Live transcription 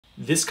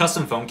This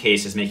custom phone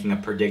case is making a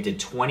predicted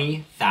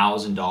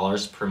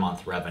 $20,000 per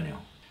month revenue.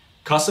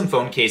 Custom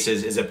phone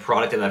cases is a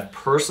product that I've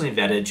personally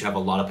vetted to have a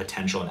lot of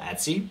potential on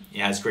Etsy.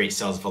 It has great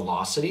sales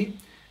velocity,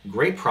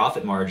 great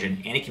profit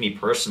margin, and it can be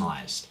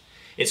personalized.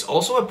 It's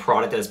also a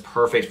product that is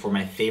perfect for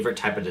my favorite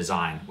type of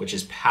design, which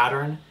is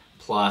pattern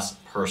plus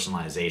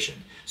personalization.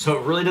 So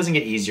it really doesn't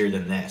get easier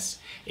than this.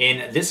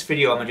 In this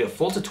video, I'm gonna do a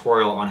full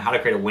tutorial on how to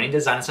create a winning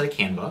design inside of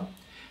Canva,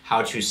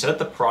 how to set up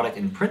the product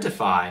in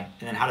Printify,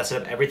 and then how to set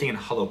up everything in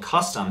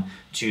HelloCustom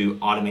to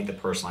automate the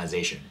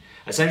personalization.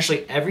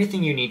 Essentially,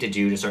 everything you need to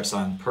do to start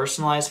selling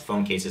personalized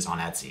phone cases on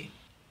Etsy.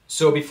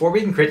 So before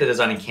we can create the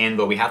design in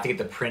Canva, we have to get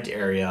the print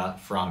area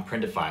from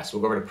Printify. So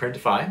we'll go over to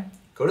Printify,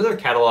 go to their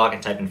catalog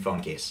and type in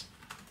phone case.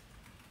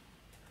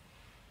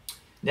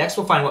 Next,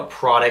 we'll find what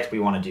product we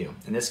want to do.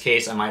 In this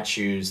case, I might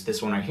choose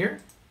this one right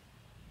here.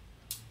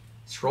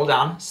 Scroll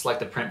down, select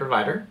the print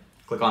provider,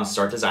 click on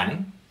Start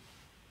Designing.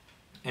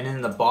 And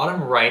in the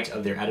bottom right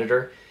of their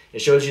editor,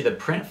 it shows you the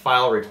print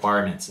file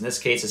requirements. In this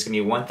case, it's going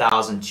to be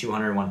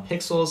 1,201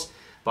 pixels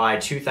by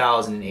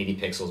 2,080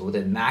 pixels with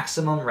a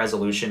maximum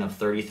resolution of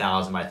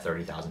 30,000 by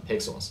 30,000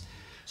 pixels.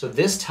 So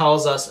this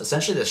tells us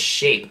essentially the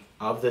shape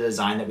of the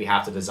design that we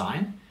have to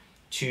design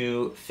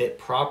to fit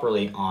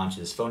properly onto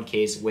this phone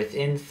case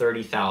within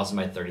 30,000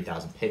 by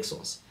 30,000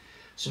 pixels.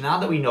 So now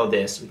that we know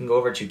this, we can go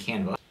over to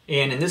Canva.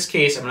 And in this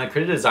case, I'm going to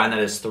create a design that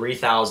is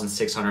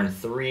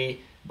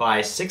 3,603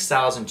 by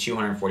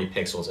 6,240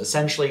 pixels,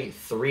 essentially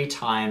 3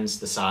 times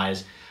the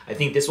size. I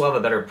think this will have a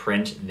better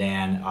print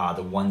than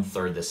the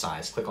 1/3 the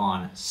size. Click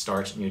on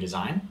Start New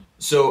Design.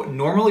 So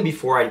normally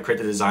before I create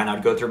the design, I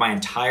would go through my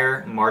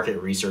entire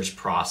market research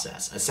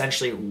process.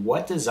 Essentially,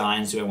 what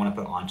designs do I want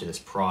to put onto this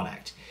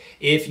product?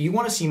 If you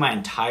want to see my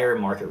entire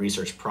market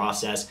research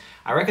process,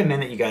 I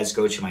recommend that you guys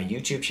go to my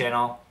YouTube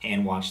channel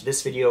and watch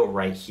this video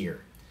right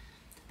here.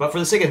 But for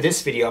the sake of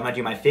this video, I'm gonna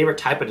do my favorite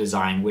type of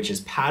design, which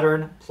is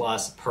pattern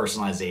plus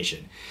personalization.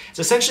 It's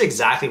essentially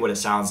exactly what it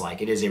sounds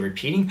like. It is a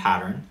repeating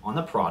pattern on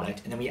the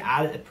product, and then we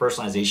add a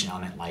personalization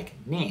element like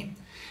name.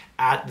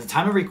 At the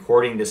time of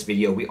recording this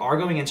video, we are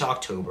going into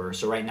October,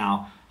 so right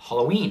now,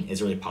 Halloween is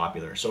really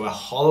popular. So a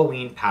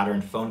Halloween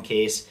pattern phone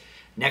case.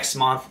 Next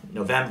month,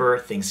 November,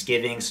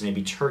 Thanksgiving, so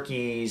maybe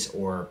turkeys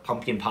or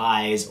pumpkin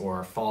pies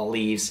or fall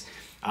leaves.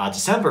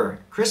 December,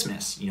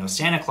 Christmas,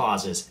 Santa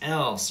Clauses,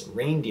 elves,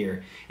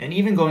 reindeer, and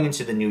even going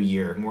into the new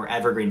year, more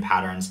evergreen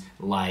patterns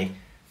like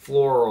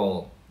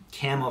floral,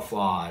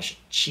 camouflage,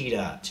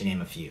 cheetah, to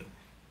name a few.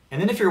 And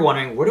then if you're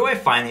wondering, where do I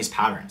find these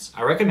patterns?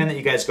 I recommend that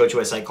you guys go to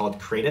a site called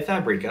Creative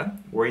Fabrica,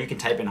 where you can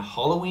type in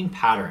Halloween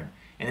pattern,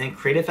 and then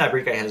Creative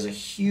Fabrica has a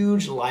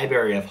huge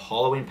library of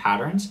Halloween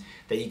patterns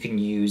that you can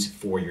use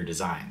for your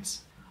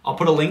designs. I'll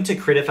put a link to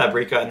Creative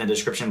Fabrica in the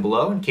description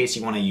below in case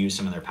you want to use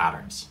some of their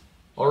patterns.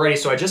 Alrighty,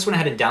 so I just went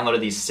ahead and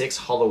downloaded these 6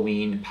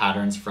 Halloween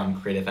patterns from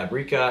Creative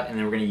Fabrica, and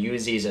then we're going to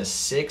use these as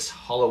 6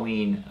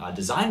 Halloween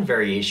design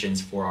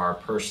variations for our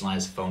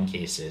personalized phone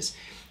cases.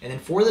 And then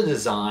for the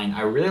design,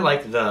 I really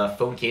like the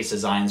phone case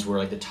designs where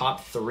like the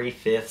top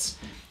 3/5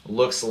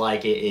 looks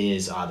like it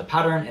is the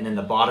pattern, and then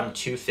the bottom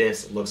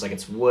 2/5 looks like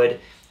it's wood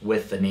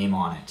with the name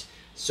on it.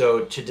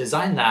 So to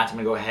design that, I'm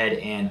going to go ahead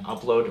and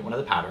upload one of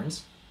the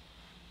patterns.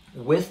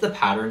 With the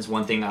patterns,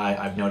 one thing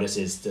I've noticed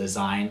is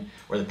design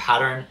or the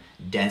pattern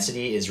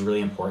density is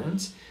really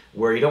important,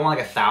 where you don't want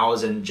like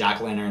 1,000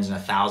 jack-o'-lanterns and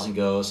 1,000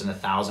 ghosts and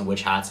 1,000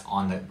 witch hats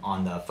on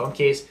the phone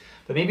case,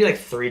 but maybe like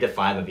 3 to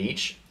 5 of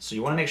each. So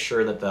you want to make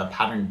sure that the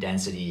pattern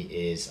density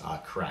is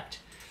correct.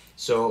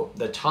 So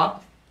the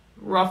top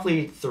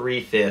roughly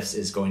 3/5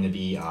 is going to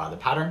be the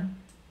pattern,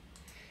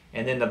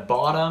 and then the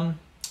bottom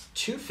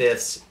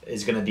 2/5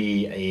 is going to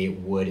be a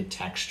wood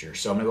texture.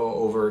 So I'm going to go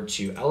over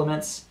to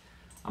elements.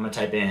 I'm going to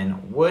type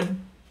in wood,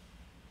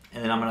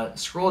 and then I'm going to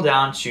scroll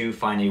down to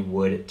find a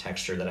wood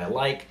texture that I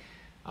like.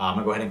 I'm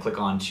going to go ahead and click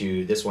on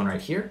to this one right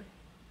here.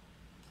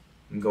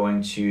 I'm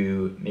going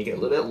to make it a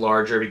little bit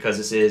larger because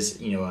this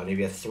is,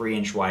 maybe a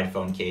 3-inch wide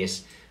phone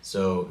case.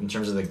 So in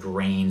terms of the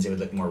grains, it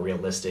would look more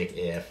realistic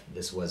if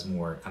this was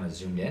more kind of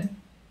zoomed in.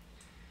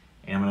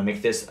 And I'm going to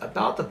make this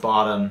about the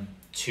bottom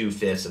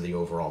 2/5 of the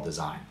overall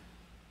design.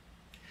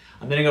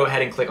 I'm going to go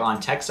ahead and click on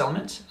text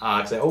element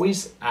because I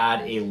always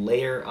add a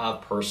layer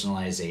of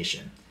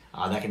personalization.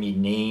 That can be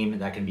name,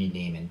 that can be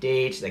name and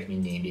date, that can be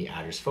name, date,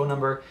 address, phone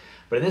number.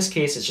 But in this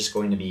case, it's just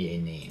going to be a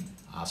name.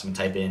 So I'm going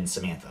to type in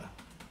Samantha.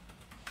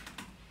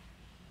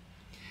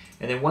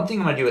 And then one thing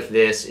I'm going to do with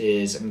this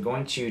is I'm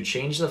going to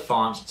change the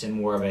font to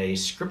more of a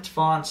script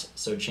font.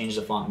 So change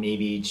the font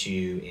maybe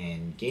to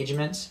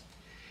engagement.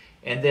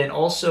 And then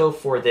also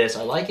for this,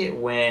 I like it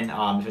when,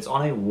 if it's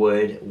on a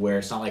wood where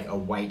it's not like a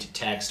white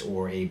text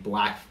or a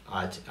black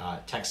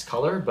text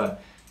color,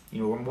 but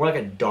more like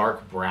a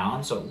dark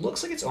brown, so it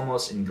looks like it's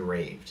almost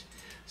engraved.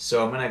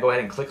 So I'm gonna go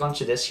ahead and click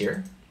onto this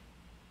here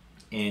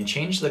and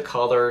change the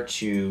color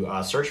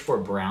to search for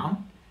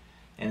brown,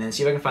 and then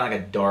see if I can find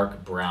like a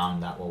dark brown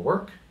that will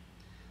work.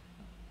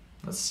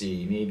 Let's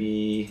see,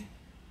 maybe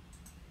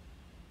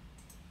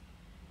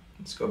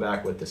Let's go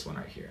back with this one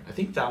right here. I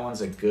think that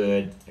one's a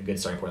good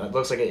starting point. That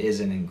looks like it is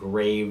an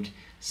engraved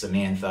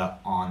Samantha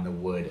on the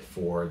wood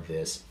for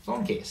this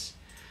phone case.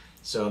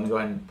 So I'm gonna go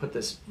ahead and put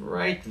this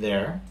right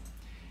there.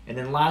 And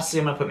then lastly,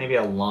 I'm gonna put maybe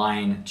a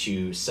line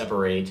to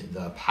separate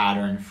the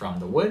pattern from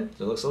the wood.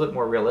 So it looks a little bit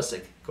more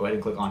realistic. Go ahead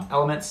and click on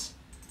Elements.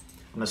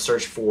 I'm gonna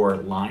search for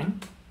line.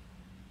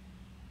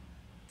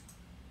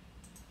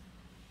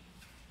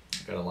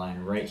 Got a line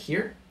right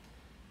here.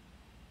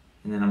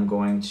 And then I'm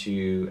going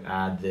to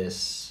add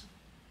this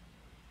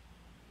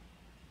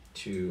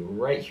to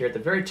right here at the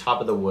very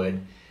top of the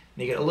wood.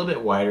 Make it a little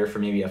bit wider for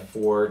maybe a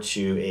 4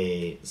 to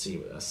a, let's see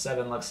what a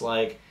 7 looks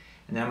like.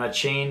 And then I'm gonna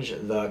change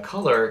the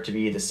color to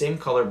be the same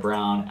color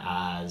brown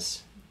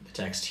as the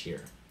text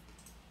here.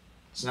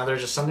 So now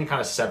there's just something kind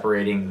of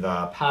separating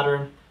the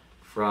pattern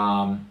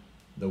from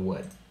the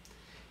wood.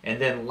 And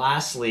then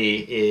lastly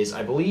is,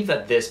 I believe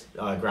that this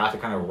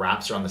graphic kind of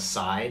wraps around the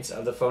sides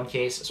of the phone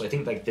case. So I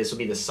think like this will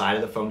be the side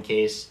of the phone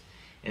case,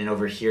 and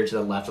over here to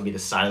the left will be the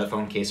side of the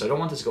phone case. So I don't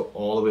want this to go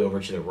all the way over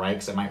to the right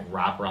because I might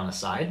wrap around the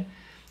side.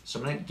 So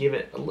I'm gonna give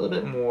it a little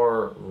bit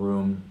more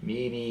room,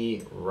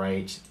 maybe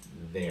right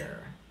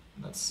there.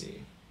 Let's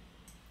see.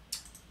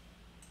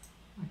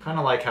 I kind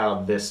of like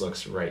how this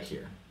looks right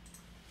here.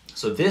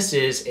 So this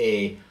is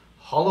a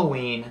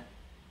Halloween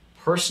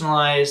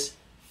personalized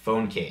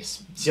phone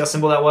case. See how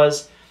simple that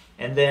was?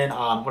 And then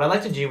what I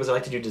like to do is I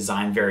like to do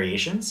design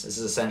variations. This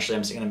is essentially,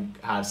 I'm just gonna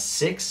have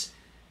 6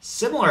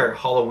 similar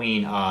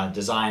Halloween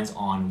designs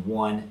on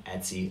one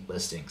Etsy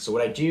listing. So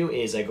what I do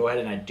is I go ahead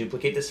and I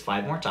duplicate this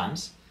 5 more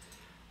times.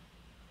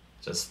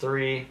 So it's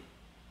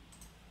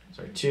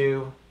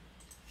 2,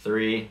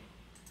 3,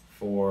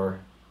 4,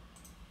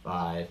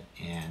 5,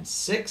 and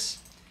 6.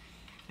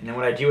 And then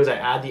what I do is I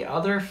add the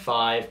other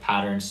 5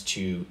 patterns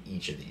to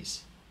each of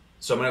these.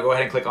 So I'm gonna go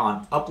ahead and click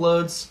on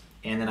Uploads,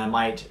 and then I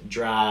might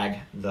drag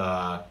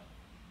the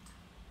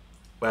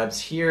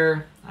webs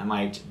here. I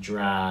might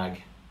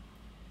drag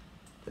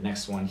the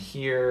next one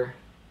here,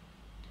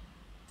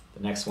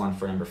 the next one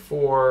for number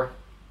 4,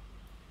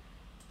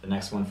 the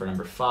next one for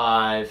number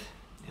 5,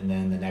 and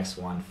then the next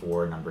one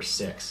for number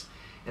 6.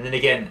 And then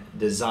again,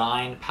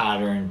 design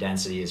pattern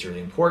density is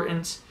really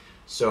important.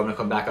 So I'm gonna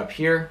come back up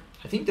here.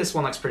 I think this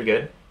one looks pretty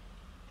good.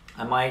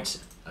 I might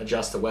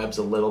adjust the webs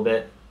a little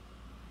bit.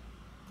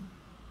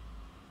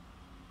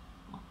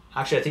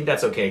 Actually, I think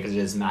that's okay because it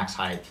is max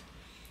height.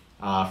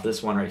 For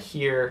this one right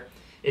here,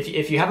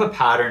 if you have a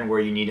pattern where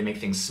you need to make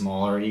things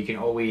smaller, you can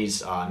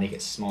always make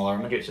it smaller.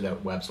 I'm gonna do it to the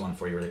webs one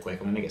for you really quick.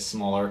 I'm gonna make it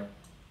smaller. And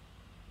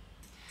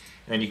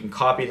then you can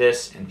copy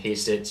this and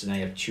paste it. So now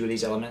you have 2 of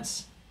these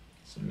elements.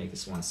 So make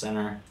this one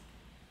center.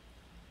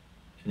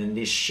 And then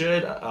these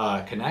should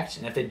connect.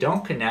 And if they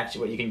don't connect,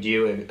 what you can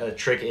do, a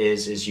trick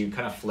is you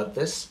kind of flip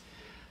this.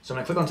 So I'm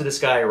gonna click onto this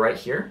guy right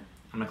here.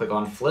 I'm gonna click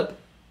on flip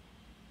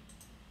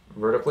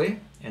vertically,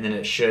 and then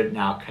it should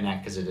now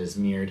connect because it is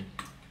mirrored.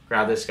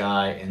 Grab this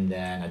guy and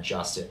then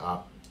adjust it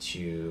up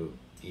to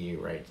be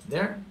right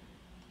there.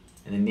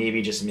 And then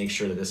maybe just make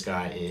sure that this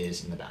guy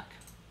is in the back.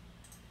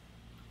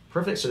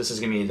 Perfect, so this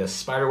is gonna be the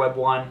spiderweb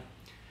one.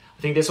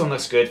 I think this one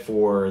looks good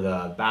for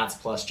the bats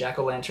plus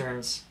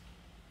jack-o'-lanterns.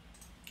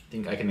 I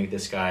think I can make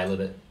this guy a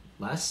little bit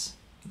less.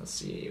 Let's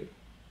see,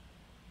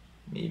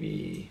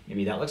 maybe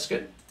that looks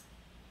good.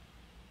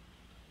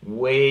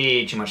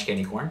 Way too much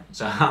candy corn.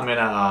 So I'm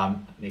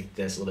gonna make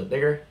this a little bit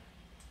bigger.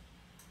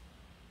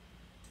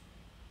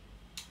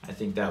 I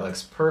think that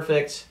looks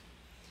perfect.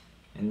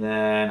 And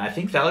then I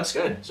think that looks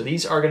good. So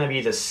these are gonna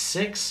be the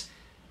 6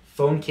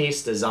 phone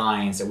case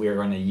designs that we are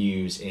going to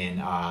use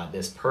in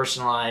this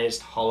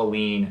personalized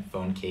Halloween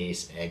phone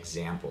case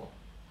example.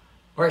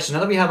 All right, so now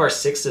that we have our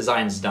 6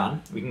 designs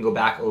done, we can go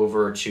back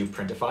over to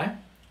Printify.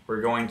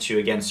 We're going to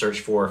again search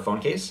for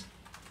phone case.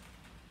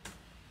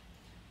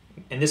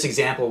 In this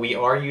example, we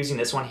are using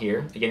this one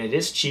here. Again, it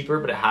is cheaper,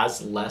 but it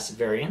has less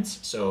variance.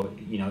 So,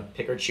 you know,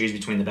 pick or choose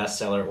between the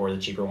bestseller or the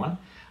cheaper one.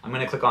 I'm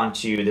gonna click on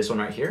to this one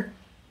right here.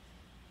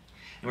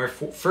 And we're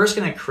first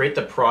gonna create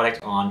the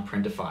product on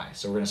Printify.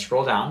 So we're gonna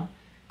scroll down,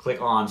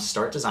 click on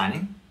Start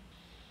Designing.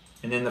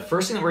 And then the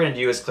first thing that we're gonna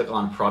do is click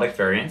on Product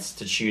Variants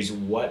to choose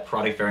what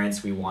product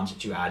variants we want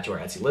to add to our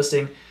Etsy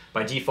listing.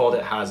 By default,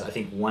 it has, I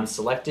think, 1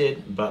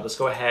 selected, but let's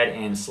go ahead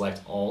and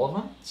select all of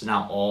them. So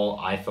now all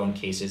iPhone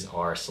cases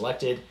are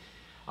selected.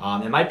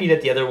 It might be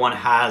that the other one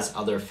has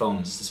other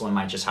phones. This one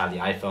might just have the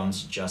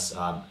iPhones, just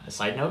a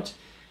side note.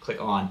 Click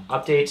on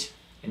Update,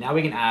 and now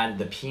we can add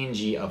the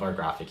PNG of our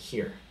graphic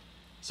here.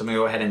 So I'm gonna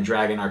go ahead and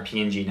drag in our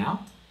PNG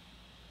now.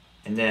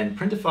 And then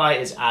Printify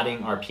is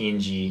adding our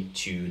PNG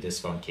to this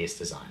phone case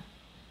design.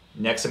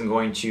 Next, I'm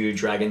going to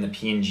drag in the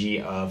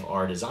PNG of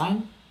our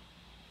design.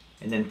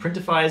 And then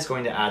Printify is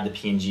going to add the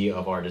PNG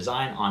of our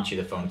design onto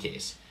the phone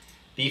case.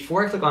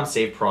 Before I click on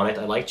Save Product,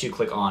 I like to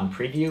click on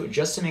Preview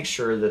just to make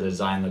sure the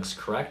design looks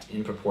correct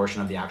in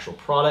proportion of the actual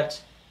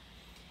product.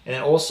 And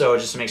then also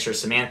just to make sure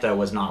Samantha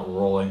was not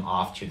rolling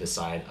off to the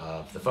side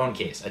of the phone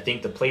case. I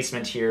think the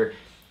placement here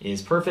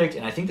is perfect,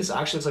 and I think this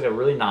actually looks like a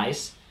really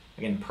nice,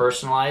 again,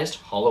 personalized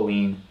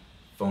Halloween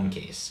phone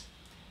case.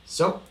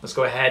 So let's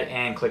go ahead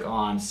and click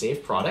on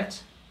Save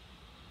Product.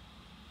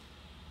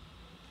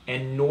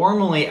 And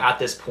normally at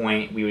this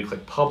point, we would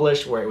click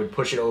Publish, where it would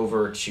push it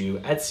over to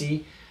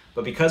Etsy.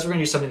 But because we're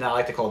gonna do something that I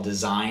like to call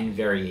design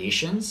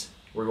variations,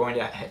 we're going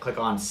to click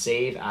on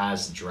Save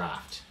as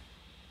Draft.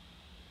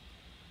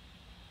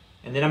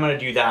 And then I'm gonna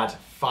do that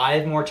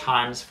 5 more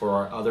times for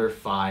our other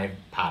 5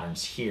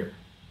 patterns here.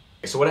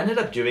 So what I ended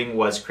up doing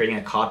was creating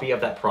a copy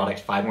of that product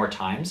 5 more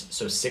times,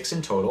 so 6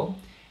 in total,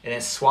 and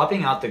then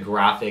swapping out the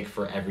graphic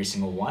for every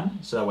single one,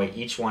 so that way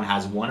each one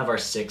has one of our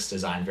 6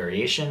 design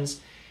variations.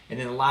 And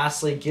then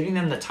lastly, giving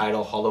them the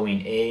title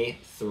Halloween A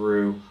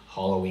through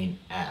Halloween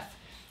F.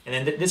 And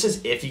then this is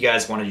if you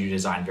guys want to do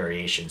design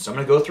variations. So I'm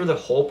going to go through the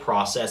whole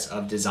process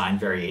of design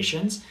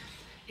variations.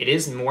 It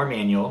is more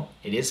manual,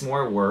 it is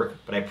more work,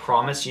 but I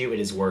promise you it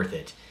is worth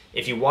it.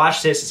 If you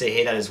watch this and say,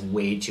 hey, that is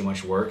way too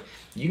much work,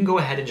 you can go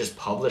ahead and just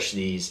publish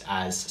these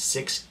as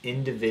 6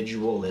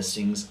 individual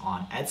listings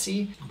on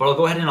Etsy, but I'll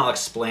go ahead and I'll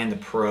explain the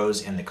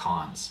pros and the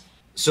cons.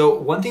 So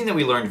one thing that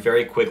we learned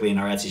very quickly in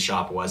our Etsy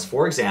shop was,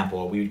 for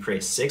example, we would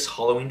create 6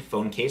 Halloween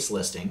phone case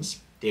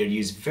listings. They would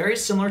use very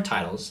similar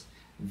titles,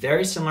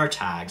 very similar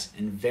tags,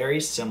 and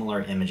very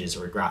similar images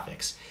or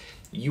graphics.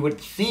 You would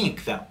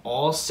think that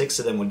all 6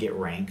 of them would get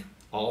rank,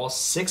 all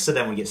 6 of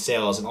them would get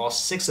sales, and all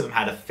 6 of them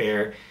had a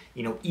fair,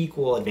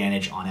 equal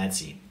advantage on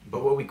Etsy.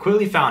 But what we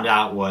quickly found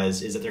out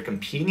is that they're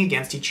competing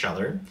against each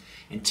other,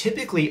 and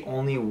typically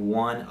only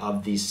one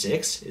of these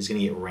 6 is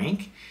gonna get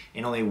rank,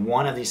 and only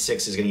one of these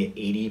 6 is gonna get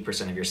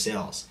 80% of your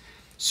sales.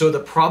 So the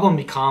problem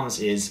becomes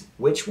is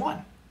which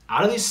one?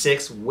 Out of these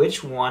 6,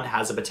 which one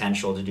has the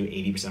potential to do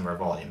 80% of our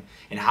volume?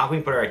 And how can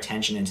we put our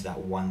attention into that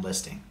one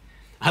listing?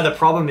 The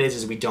problem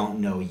is we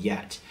don't know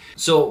yet.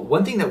 So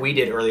one thing that we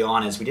did early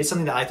on is we did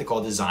something that I like to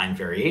call design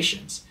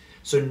variations.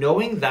 So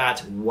knowing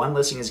that one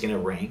listing is gonna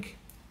rank,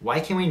 why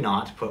can we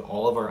not put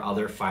all of our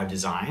other 5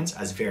 designs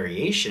as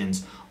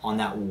variations on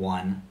that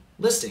one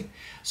listing?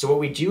 So what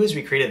we do is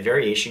we create a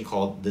variation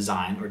called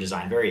design or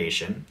design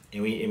variation,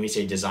 and we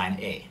say design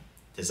A,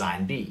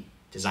 design B,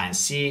 design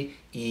C,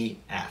 E,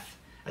 F.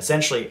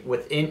 Essentially,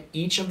 within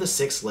each of the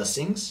 6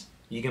 listings,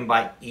 you can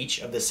buy each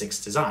of the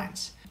 6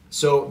 designs.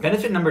 So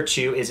benefit number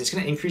 2 is it's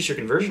gonna increase your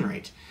conversion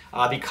rate.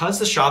 Because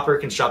the shopper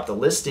can shop the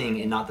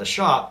listing and not the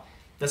shop,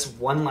 that's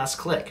one less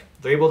click.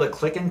 They're able to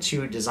click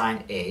into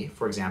design A,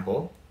 for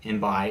example, and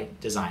buy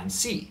design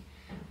C,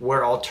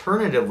 where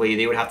alternatively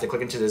they would have to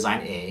click into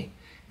design A,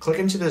 click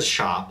into the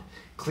shop,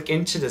 click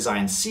into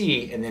design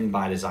C, and then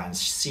buy design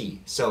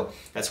C. So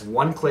that's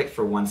 1 click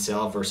for 1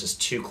 sale versus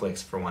 2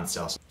 clicks for 1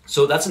 sale.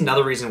 So that's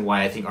another reason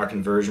why I think our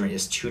conversion rate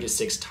is 2 to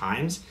 6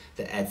 times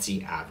the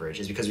Etsy average,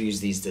 is because we use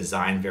these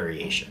design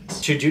variations.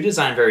 To do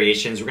design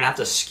variations, we're gonna have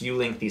to SKU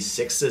link these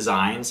 6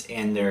 designs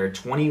and their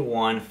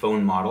 21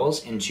 phone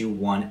models into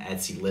one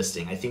Etsy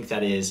listing. I think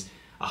that is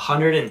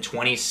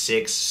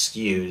 126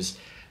 SKUs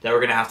that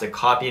we're gonna have to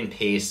copy and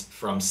paste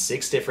from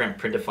 6 different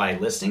Printify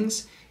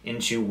listings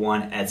into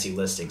one Etsy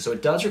listing. So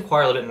it does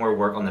require a little bit more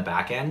work on the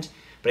back end,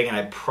 but again,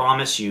 I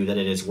promise you that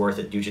it is worth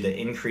it due to the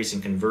increase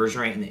in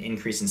conversion rate and the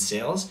increase in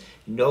sales,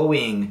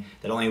 knowing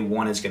that only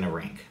one is gonna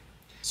rank.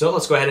 So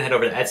let's go ahead and head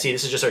over to Etsy.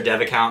 This is just our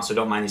dev account, so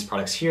don't mind these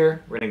products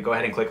here. We're gonna go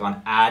ahead and click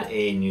on add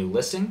a new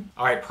listing.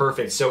 All right,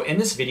 perfect. So in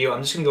this video,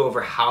 I'm just gonna go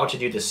over how to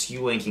do the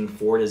SKU linking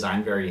for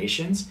design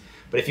variations.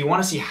 But if you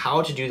wanna see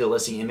how to do the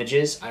listing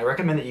images, I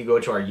recommend that you go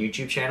to our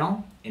YouTube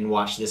channel and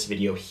watch this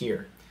video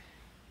here.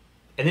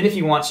 And then if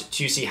you want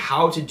to see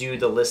how to do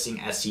the listing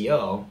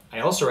SEO, I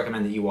also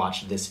recommend that you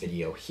watch this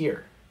video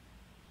here.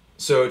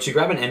 So to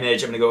grab an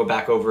image, I'm gonna go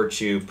back over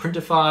to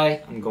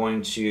Printify. I'm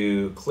going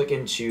to click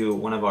into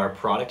one of our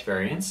product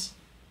variants,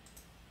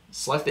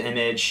 select the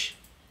image,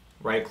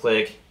 right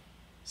click,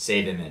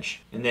 save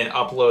image, and then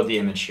upload the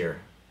image here.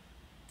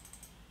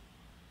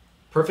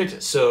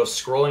 Perfect, so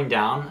scrolling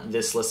down,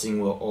 this listing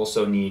will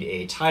also need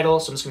a title.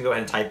 So I'm just gonna go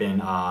ahead and type in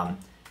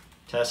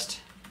test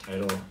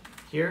title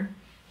here.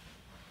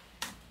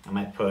 I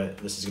might put,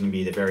 this is gonna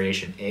be the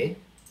variation A.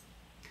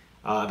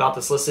 About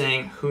this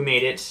listing, who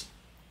made it,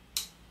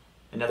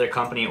 another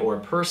company or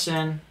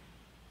person.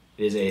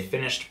 It is a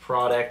finished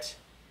product,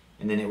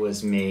 and then it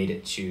was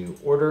made to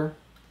order.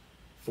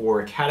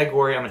 For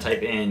category, I'm gonna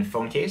type in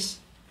phone case.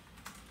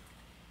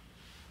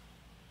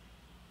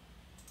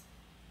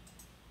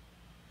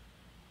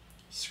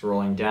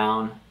 Scrolling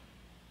down.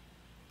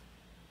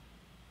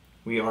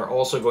 We are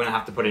also going to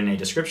have to put in a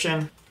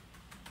description.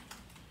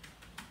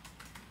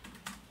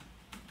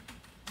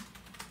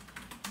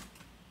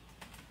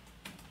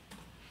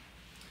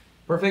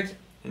 Perfect.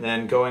 And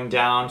then going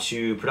down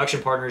to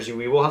production partners,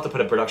 we will have to put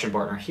a production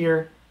partner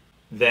here.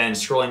 Then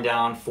scrolling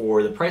down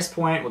for the price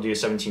point, we'll do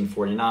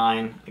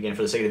 $17.49. Again,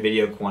 for the sake of the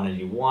video,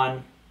 quantity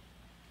 1.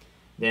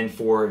 Then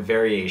for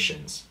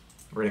variations,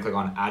 we're gonna click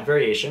on add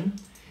variation.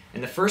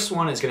 And the first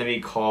one is gonna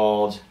be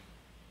called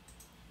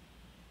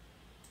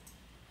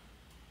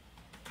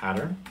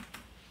pattern.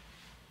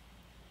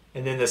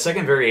 And then the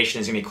second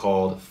variation is gonna be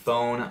called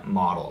phone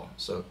model.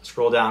 So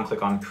scroll down,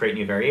 click on create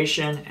new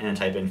variation, and then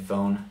type in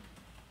phone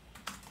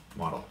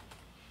model.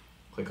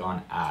 Click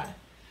on add.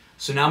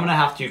 So now I'm gonna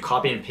have to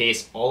copy and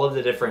paste all of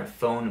the different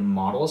phone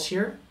models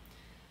here.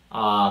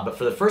 But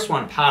for the first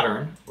one,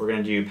 pattern, we're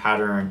gonna do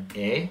pattern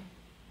A,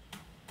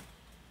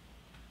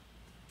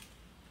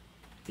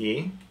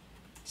 B,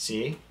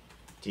 C,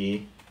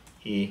 D,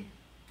 E,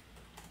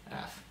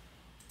 F.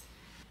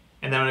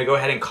 And then I'm gonna go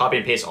ahead and copy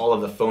and paste all of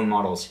the phone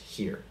models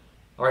here.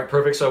 All right,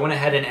 perfect. So I went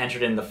ahead and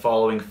entered in the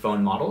following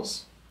phone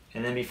models.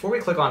 And then before we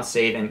click on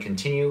save and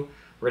continue,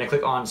 we're gonna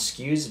click on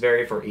SKUs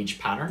vary for each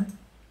pattern.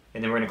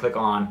 And then we're gonna click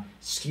on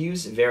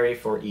SKUs vary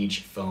for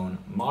each phone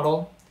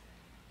model.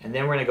 And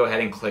then we're gonna go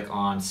ahead and click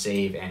on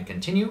save and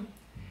continue.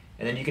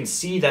 And then you can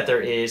see that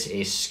there is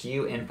a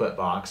SKU input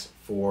box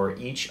for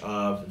each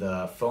of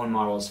the phone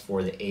models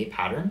for the A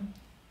pattern,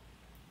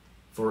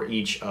 for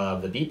each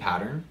of the B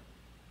pattern,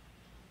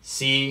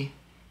 C,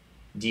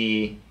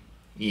 D,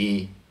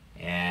 E,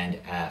 and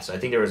F. So I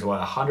think there was, what,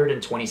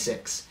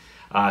 126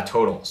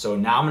 total. So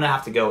now I'm gonna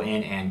have to go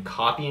in and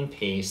copy and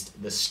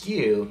paste the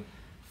SKU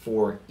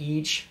for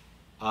each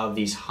of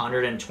these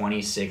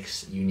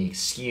 126 unique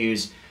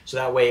SKUs. So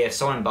that way, if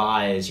someone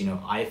buys,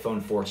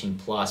 iPhone 14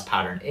 Plus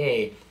pattern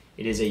A,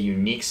 it is a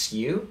unique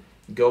SKU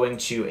going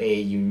to a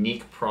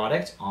unique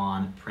product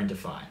on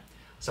Printify.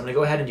 So I'm gonna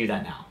go ahead and do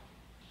that now.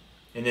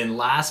 And then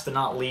last but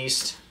not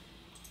least,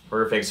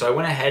 perfect. So I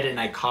went ahead and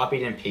I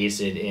copied and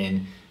pasted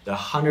in the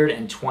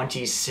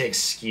 126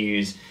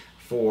 SKUs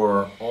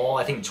for all,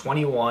 I think,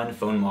 21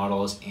 phone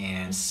models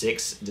and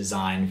 6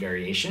 design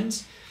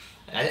variations.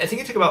 I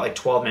think it took about like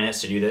 12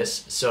 minutes to do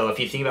this. So if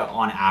you think about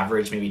on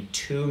average, maybe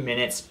 2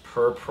 minutes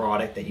per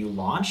product that you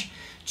launch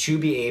to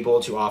be able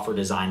to offer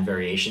design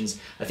variations,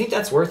 I think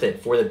that's worth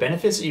it. For the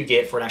benefits that you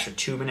get for an extra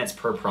 2 minutes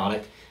per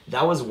product,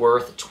 that was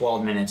worth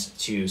 12 minutes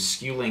to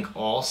SKU link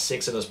all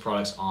 6 of those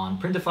products on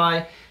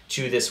Printify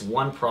to this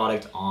one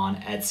product on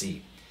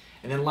Etsy.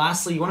 And then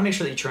lastly, you wanna make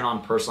sure that you turn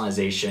on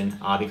personalization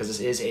because this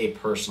is a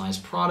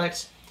personalized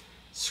product.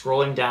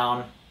 Scrolling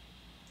down,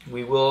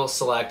 we will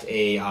select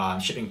a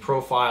shipping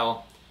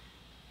profile,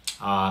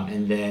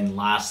 and then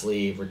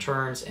lastly,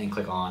 returns, and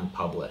click on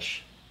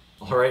publish.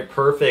 All right,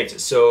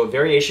 perfect. So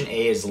variation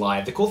A is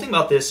live. The cool thing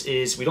about this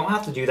is we don't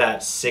have to do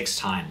that 6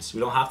 times. We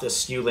don't have to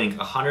SKU link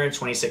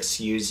 126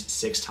 SKUs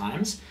 6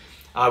 times.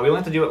 We only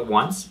have to do it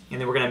once, and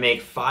then we're gonna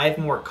make 5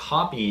 more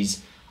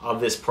copies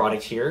of this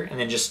product here, and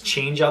then just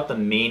change out the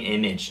main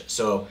image.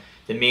 So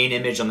the main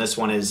image on this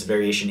one is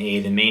variation A,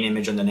 the main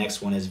image on the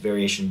next one is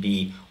variation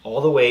B, all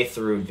the way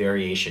through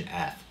variation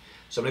F.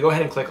 So I'm gonna go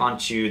ahead and click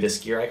onto this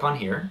gear icon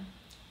here,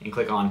 and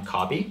click on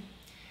copy.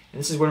 And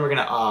this is when we're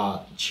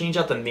gonna change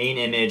out the main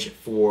image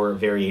for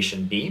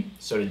variation B.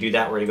 So to do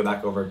that, we're gonna go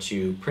back over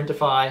to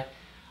Printify.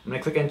 I'm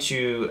gonna click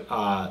into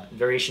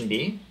variation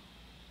B.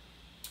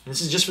 And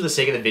this is just for the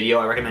sake of the video.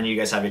 I recommend you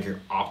guys have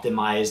your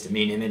optimized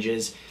main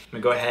images. I'm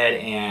gonna go ahead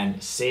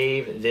and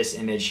save this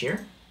image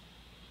here.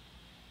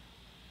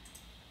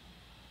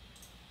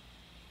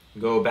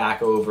 Go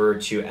back over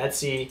to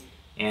Etsy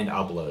and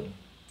upload.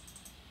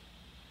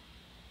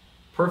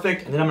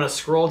 Perfect, and then I'm gonna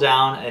scroll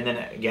down and then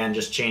again,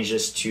 just change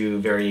this to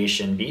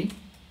variation B.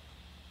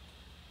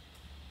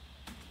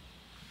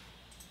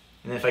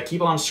 And then if I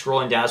keep on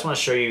scrolling down, I just wanna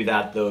show you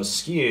that those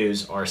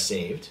SKUs are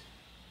saved.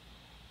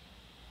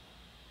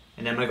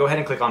 And then I'm gonna go ahead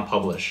and click on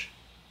publish.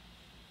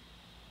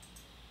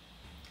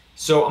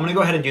 So I'm gonna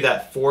go ahead and do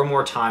that 4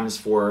 more times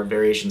for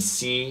variation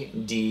C,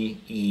 D,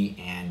 E,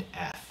 and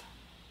F.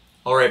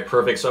 All right,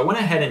 perfect. So I went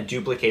ahead and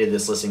duplicated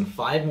this listing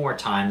 5 more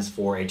times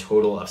for a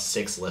total of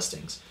 6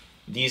 listings.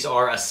 These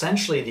are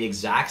essentially the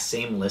exact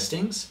same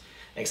listings,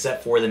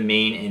 except for the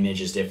main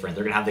image is different.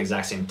 They're gonna have the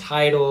exact same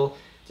title,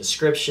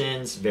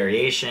 descriptions,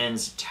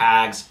 variations,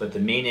 tags, but the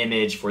main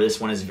image for this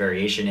one is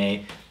variation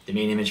A. The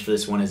main image for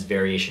this one is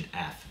variation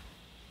F.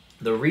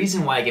 The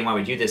reason why, again, why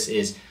we do this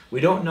is we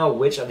don't know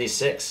which of these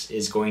 6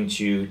 is going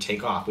to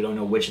take off. We don't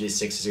know which of these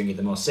 6 is gonna get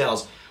the most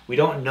sales. We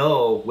don't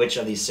know which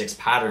of these 6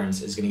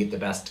 patterns is gonna get the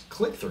best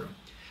click-through.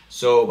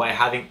 So by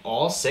having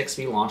all 6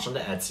 be launched onto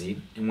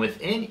Etsy, and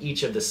within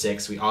each of the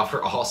 6, we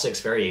offer all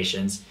 6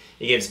 variations,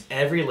 it gives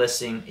every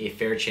listing a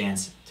fair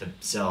chance to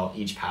sell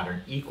each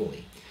pattern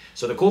equally.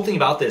 So the cool thing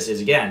about this is,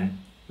 again,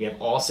 we have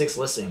all 6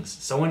 listings.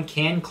 Someone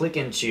can click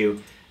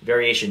into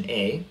variation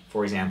A,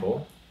 for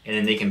example, and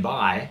then they can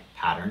buy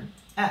pattern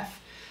F.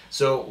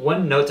 So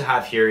one note to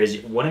have here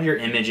is one of your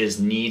images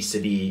needs to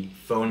be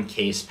phone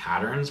case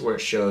patterns where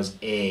it shows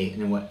A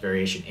and then what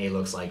variation A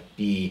looks like,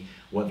 B,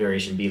 what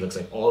variation B looks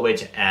like, all the way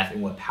to F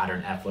and what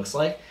pattern F looks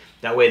like.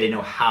 That way they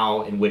know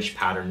how and which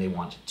pattern they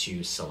want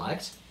to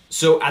select.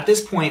 So at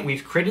this point,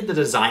 we've created the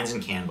designs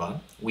in Canva,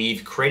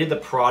 we've created the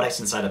products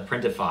inside of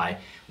Printify,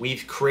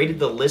 we've created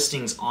the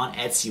listings on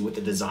Etsy with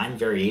the design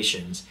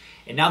variations,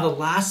 and now the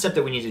last step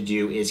that we need to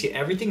do is get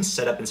everything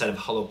set up inside of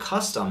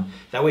HelloCustom.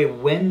 That way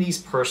when these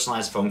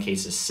personalized phone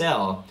cases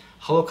sell,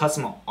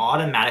 HelloCustom will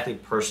automatically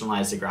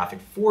personalize the graphic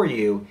for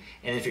you,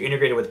 and if you're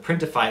integrated with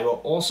Printify, it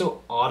will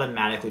also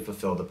automatically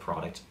fulfill the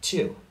product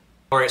too.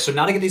 All right, so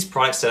now to get these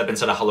products set up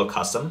inside of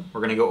HelloCustom,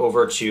 we're gonna go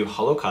over to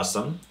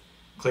HelloCustom,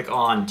 click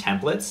on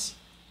Templates,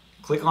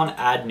 click on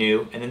Add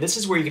New, and then this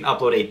is where you can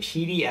upload a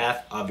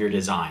PDF of your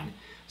design.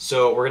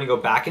 So we're gonna go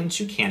back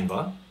into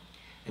Canva,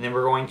 and then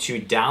we're going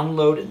to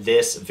download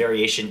this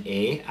variation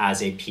A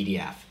as a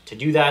PDF. To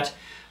do that,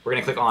 we're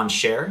gonna click on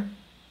Share,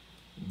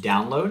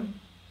 Download.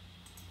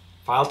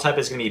 File type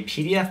is gonna be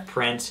PDF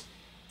print.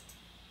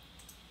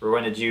 We're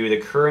going to do the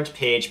current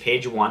page,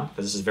 page 1,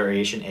 because this is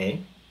variation A.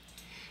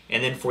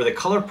 And then for the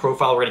color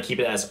profile, we're gonna keep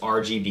it as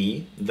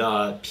RGB.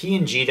 The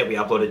PNG that we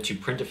uploaded to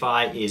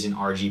Printify is in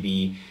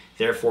RGB.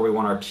 Therefore, we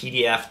want our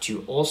PDF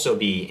to also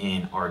be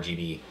in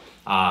RGB.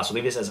 So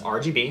leave this as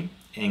RGB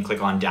and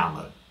click on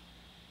Download.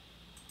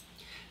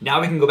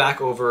 Now we can go back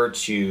over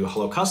to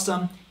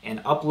HelloCustom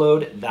and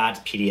upload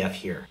that PDF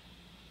here.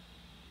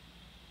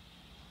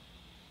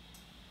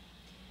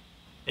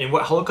 And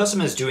what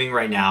HelloCustom is doing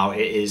right now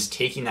is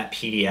taking that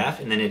PDF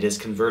and then it is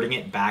converting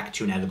it back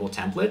to an editable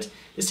template.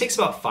 This takes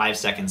about 5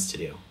 seconds to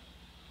do.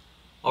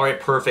 All right,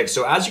 perfect.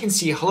 So as you can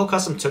see,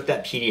 HelloCustom took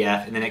that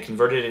PDF and then it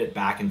converted it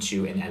back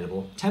into an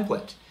editable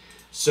template.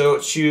 So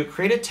to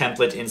create a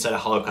template inside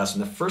of HelloCustom,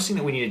 the first thing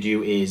that we need to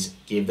do is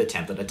give the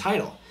template a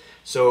title.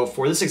 So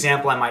for this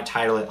example, I might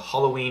title it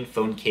Halloween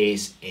Phone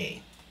Case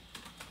A.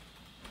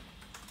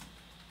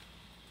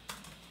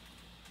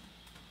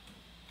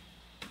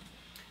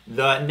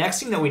 The next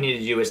thing that we need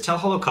to do is tell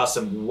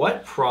HelloCustom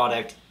what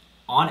product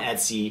on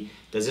Etsy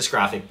does this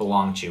graphic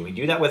belong to. We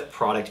do that with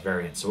product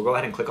variants. So we'll go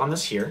ahead and click on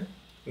this here,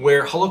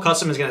 where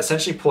HelloCustom is going to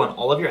essentially pull in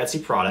all of your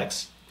Etsy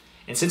products.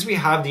 And since we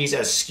have these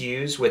as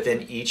SKUs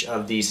within each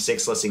of these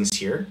 6 listings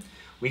here,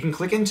 we can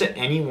click into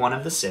any one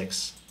of the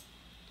 6,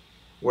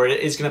 where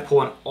it is going to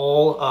pull in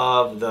all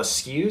of the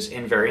SKUs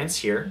and variants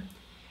here.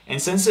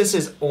 And since this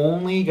is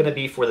only going to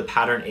be for the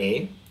pattern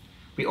A,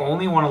 we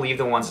only want to leave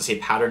the ones that say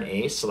pattern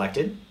A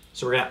selected.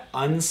 So we're going to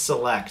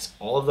unselect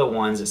all of the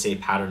ones that say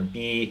pattern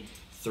B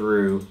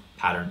through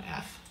pattern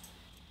F.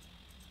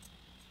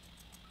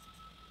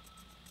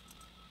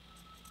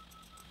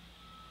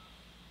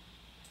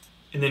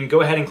 And then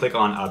go ahead and click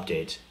on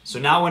Update. So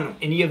now when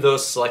any of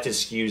those selected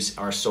SKUs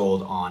are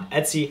sold on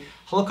Etsy,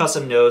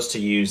 HelloCustom knows to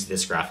use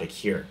this graphic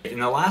here.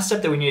 And the last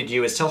step that we need to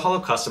do is tell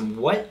HelloCustom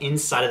what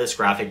inside of this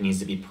graphic needs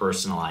to be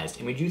personalized.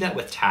 And we do that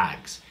with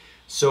tags.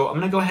 So I'm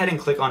going to go ahead and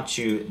click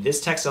onto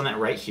this text element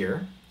right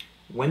here.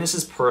 When this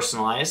is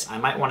personalized, I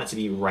might want it to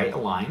be right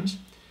aligned.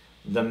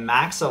 The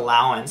max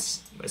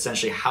allowance,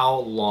 essentially how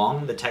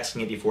long the text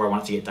can get before I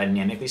want it to get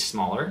dynamically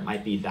smaller,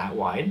 might be that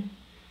wide.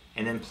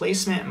 And then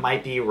placement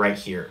might be right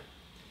here.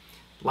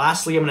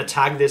 Lastly, I'm going to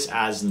tag this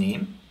as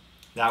name.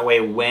 That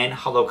way, when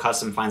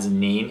HelloCustom finds a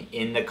name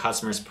in the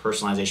customer's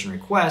personalization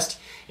request,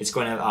 it's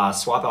going to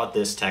swap out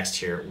this text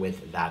here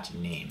with that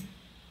name.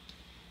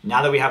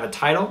 Now that we have a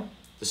title,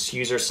 the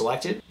SKUs are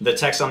selected, the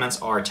text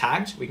elements are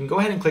tagged, we can go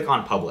ahead and click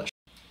on Publish.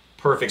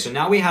 Perfect, so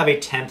now we have a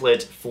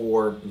template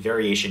for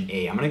variation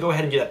A. I'm gonna go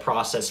ahead and do that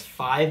process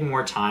 5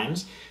 more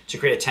times to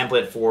create a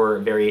template for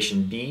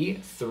variation B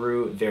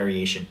through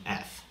variation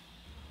F.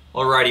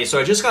 Alrighty, so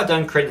I just got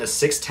done creating the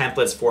 6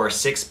 templates for our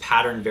 6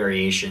 pattern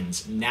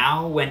variations.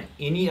 Now when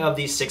any of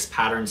these 6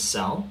 patterns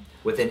sell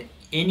within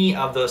any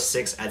of those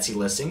 6 Etsy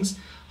listings,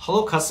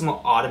 HelloCustom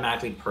will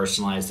automatically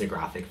personalize the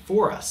graphic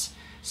for us.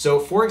 So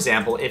for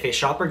example, if a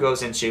shopper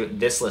goes into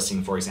this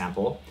listing, for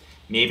example,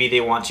 maybe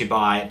they want to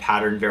buy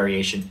pattern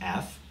variation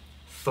F,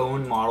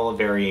 phone model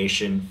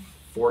variation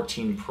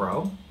 14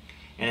 Pro,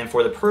 and then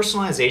for the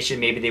personalization,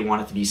 maybe they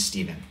want it to be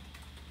Steven.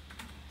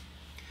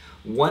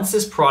 Once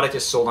this product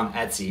is sold on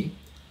Etsy,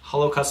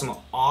 HelloCustom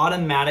will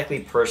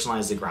automatically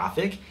personalize the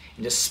graphic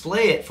and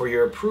display it for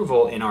your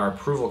approval in our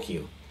approval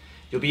queue.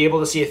 You'll be able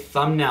to see a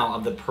thumbnail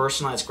of the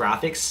personalized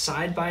graphic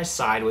side by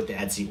side with the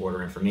Etsy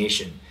order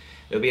information.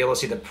 You'll be able to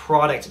see the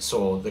product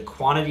sold, the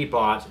quantity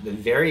bought, the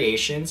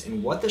variations,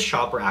 and what the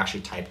shopper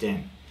actually typed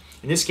in.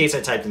 In this case, I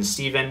typed in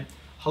Steven.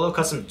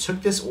 HelloCustom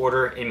took this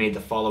order and made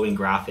the following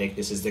graphic.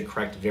 This is the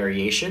correct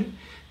variation.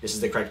 This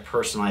is the correct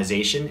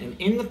personalization. And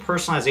in the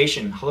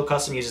personalization,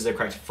 HelloCustom uses the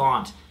correct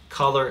font,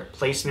 color,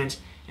 placement,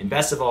 and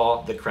best of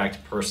all, the correct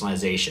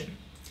personalization.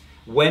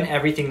 When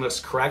everything looks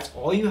correct,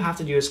 all you have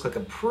to do is click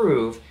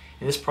Approve,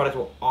 and this product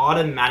will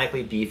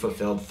automatically be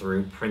fulfilled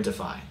through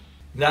Printify.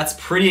 That's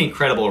pretty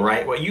incredible,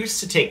 right? What used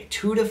to take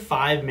 2 to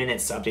 5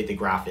 minutes to update the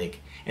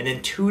graphic and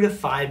then 2 to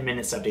 5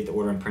 minutes to update the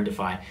order in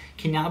Printify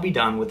can now be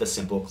done with a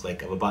simple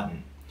click of a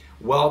button.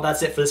 Well,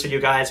 that's it for this video,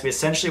 guys. We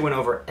essentially went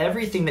over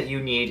everything that you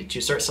need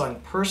to start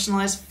selling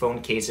personalized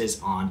phone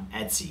cases on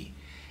Etsy.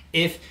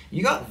 If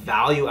you got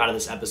value out of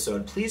this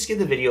episode, please give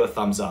the video a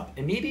thumbs up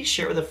and maybe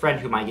share it with a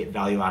friend who might get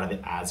value out of it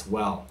as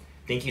well.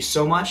 Thank you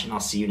so much, and I'll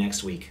see you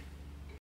next week.